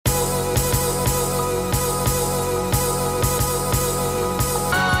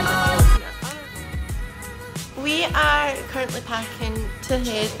currently packing to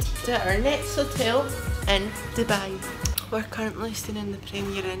head to our next hotel in Dubai. We're currently staying in the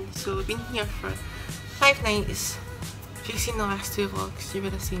Premier Inn, so we've been here for 5 nights. If you've seen the last 2 vlogs, you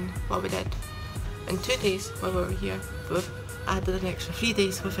would have seen what we did in 2 days while we were here. But we've added an extra 3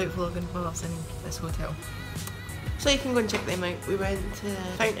 days without vlogging while I was in this hotel. So you can go and check them out. We went to the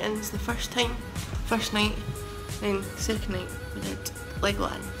fountains the first night, then second night we did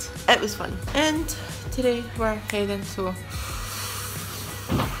Legoland. It was fun. And today we're heading, so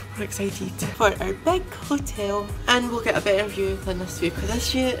we're excited for our big hotel, and we'll get a better view than this view, because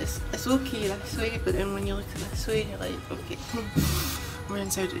this view is okay this way, but then when you look at this way you're like, okay, we're in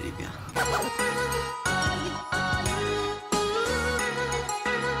Saudi Arabia.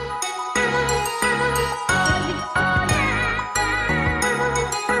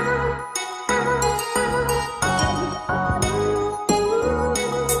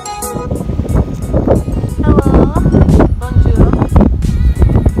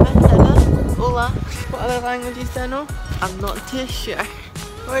 What other languages do I know? I'm not too sure.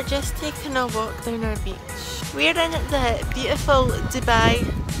 We're just taking a walk down our beach. We're in the beautiful Dubai,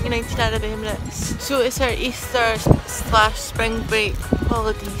 United Arab Emirates. So it's our Easter / spring break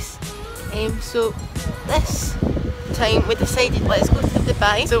holidays. So this time we decided let's go to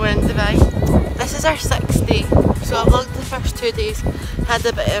Dubai. So we're in Dubai. This is our 6th day. So I vlogged the first 2 days, had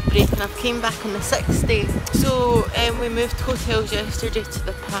a bit of a break, and I've came back on the 6th day. So we moved hotels yesterday to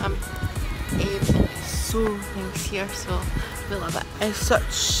the Palm. It's so nice here, so we love it. It's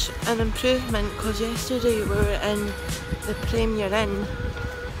such an improvement, because yesterday we were in the Premier Inn, and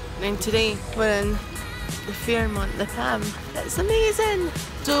then today we're in the Fairmont, the Palm. It's amazing!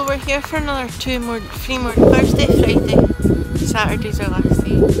 So we're here for another 3 more, Thursday, Friday, Saturday's our last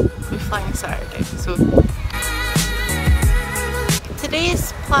day. We fly on Saturday, so.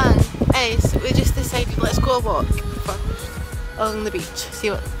 Today's plan is we just decided let's go a walk first along the beach, see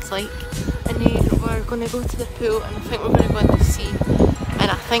what it's like. And then we're going to go to the pool, and I think we're going to go in the sea, and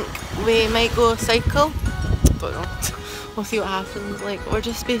I think we might go cycle, don't know, we'll see what happens. Like, we're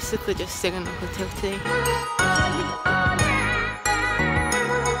just basically just staying in the hotel today.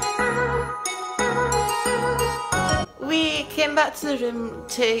 We came back to the room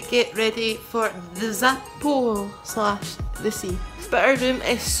to get ready for the Zappool / the sea, but our room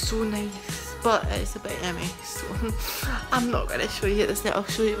is so nice, but it's a bit a mess, so I'm not going to show you this now. I'll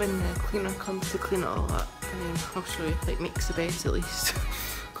show you when the cleaner comes to clean it all up, and then I'll show you, like, makes the beds at least,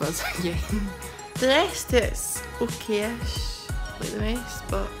 because yeah. The rest is okay-ish, like the rest,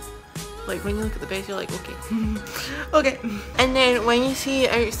 but like when you look at the bed you're like, okay. Okay. And then when you see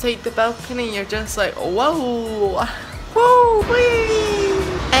outside the balcony you're just like, whoa! Whoa! Whee!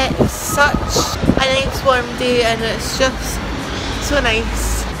 It's such a nice warm day, and it's just so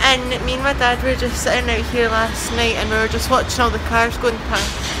nice. And me and my dad were just sitting out here last night, and we were just watching all the cars going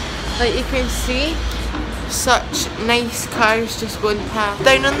past. Like, you can see such nice cars just going past.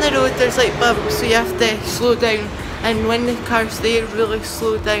 Down on the road there's like bumps, so you have to slow down, and when the cars there really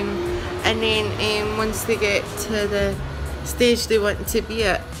slow down, and then once they get to the stage they want to be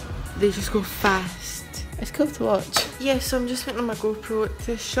at, they just go fast. It's cool to watch. Yeah, so I'm just waiting on my GoPro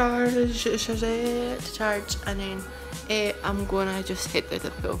to charge, and then I'm gonna just head to the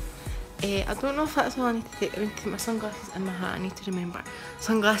pool. I don't know if that's all I need to take. I need to take my sunglasses and my hat. I need to remember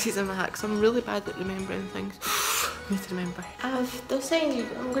sunglasses and my hat, because I'm really bad at remembering things. I need to remember. I've decided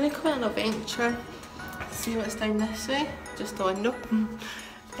I'm gonna come on an adventure. See what's down this way. Just a window.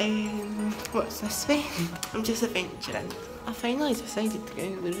 What's this way? I'm just adventuring. I finally decided to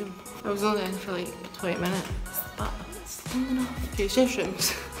get out of the room. I was only in for like 20 minutes, but it's long enough. Okay, it's just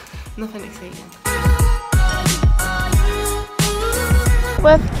rooms. Nothing exciting.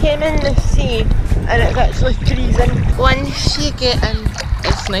 We've came in the sea, and it's actually freezing. Once you get in,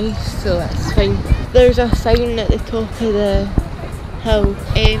 it's nice, so that's fine. There's a sign at the top of the hill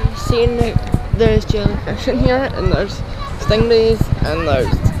saying that there's jellyfish in here, and there's stingrays, and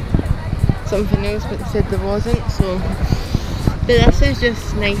there's something else, but they said there wasn't, so. But this is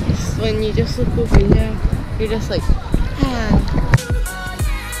just nice. When you just look over here, you're just like, ah.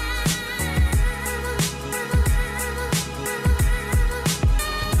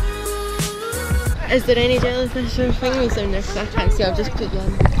 Is there any jellyfish or thingies down there? Because I can't see, I've just put you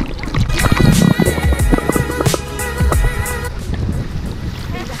on.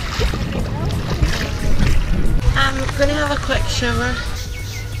 I'm gonna have a quick shower.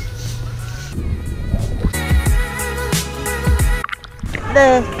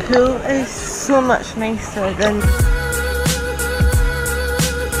 The pool is so much nicer than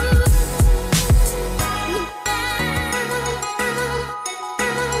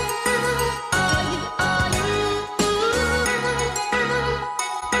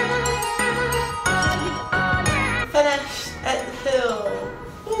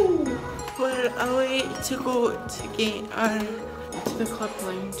we're away to go to get our to the club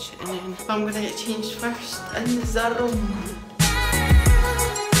lounge, and then I'm gonna get changed first in the room.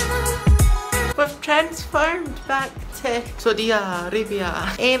 We've transformed back to Saudi Arabia.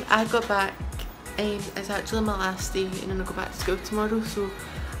 I got back, it's actually my last day, and then I go back to school tomorrow, so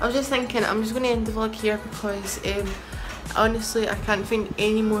I was just thinking I'm just going to end the vlog here because honestly I can't find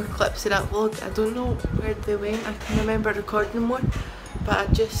any more clips of that vlog. I don't know where they went. I can remember recording more, but I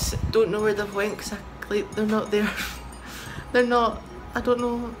just don't know where they've went because like, they're not there. They're not, I don't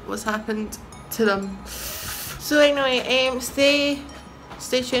know what's happened to them. So anyway, stay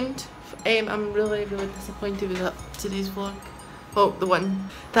tuned. I'm really disappointed with today's vlog. Well, the one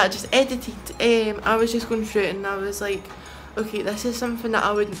that I just edited. I was just going through it and I was like, okay, this is something that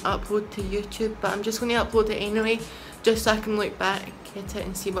I wouldn't upload to YouTube, but I'm just going to upload it anyway, just so I can look back at it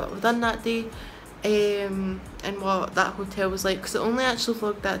and see what we've done that day, and what that hotel was like, because I only actually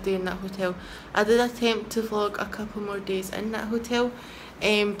vlogged that day in that hotel. I did attempt to vlog a couple more days in that hotel,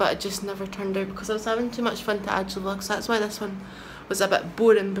 but it just never turned out because I was having too much fun to actually vlog, so that's why this one was a bit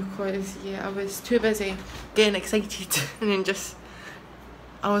boring, because yeah, I was too busy getting excited and then just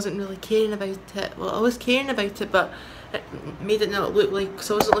I wasn't really caring about it. Well, I was caring about it, but it made it not look like, because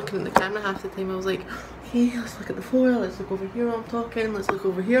I wasn't looking at the camera half the time. I was like, okay, let's look at the floor, let's look over here while I'm talking, let's look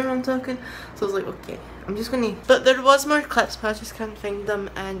over here while I'm talking. So I was like, okay, I'm just gonna, but there was more clips, but I just can't find them,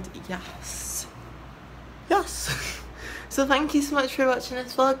 and yes. So thank you so much for watching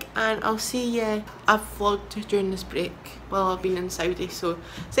this vlog, and I'll see you. I've vlogged during this break while I've been in Saudi, so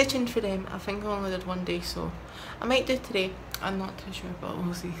stay tuned for them. I think I only did one day, so I might do today. I'm not too sure, but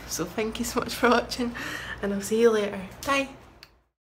we'll see. So thank you so much for watching, and I'll see you later. Bye.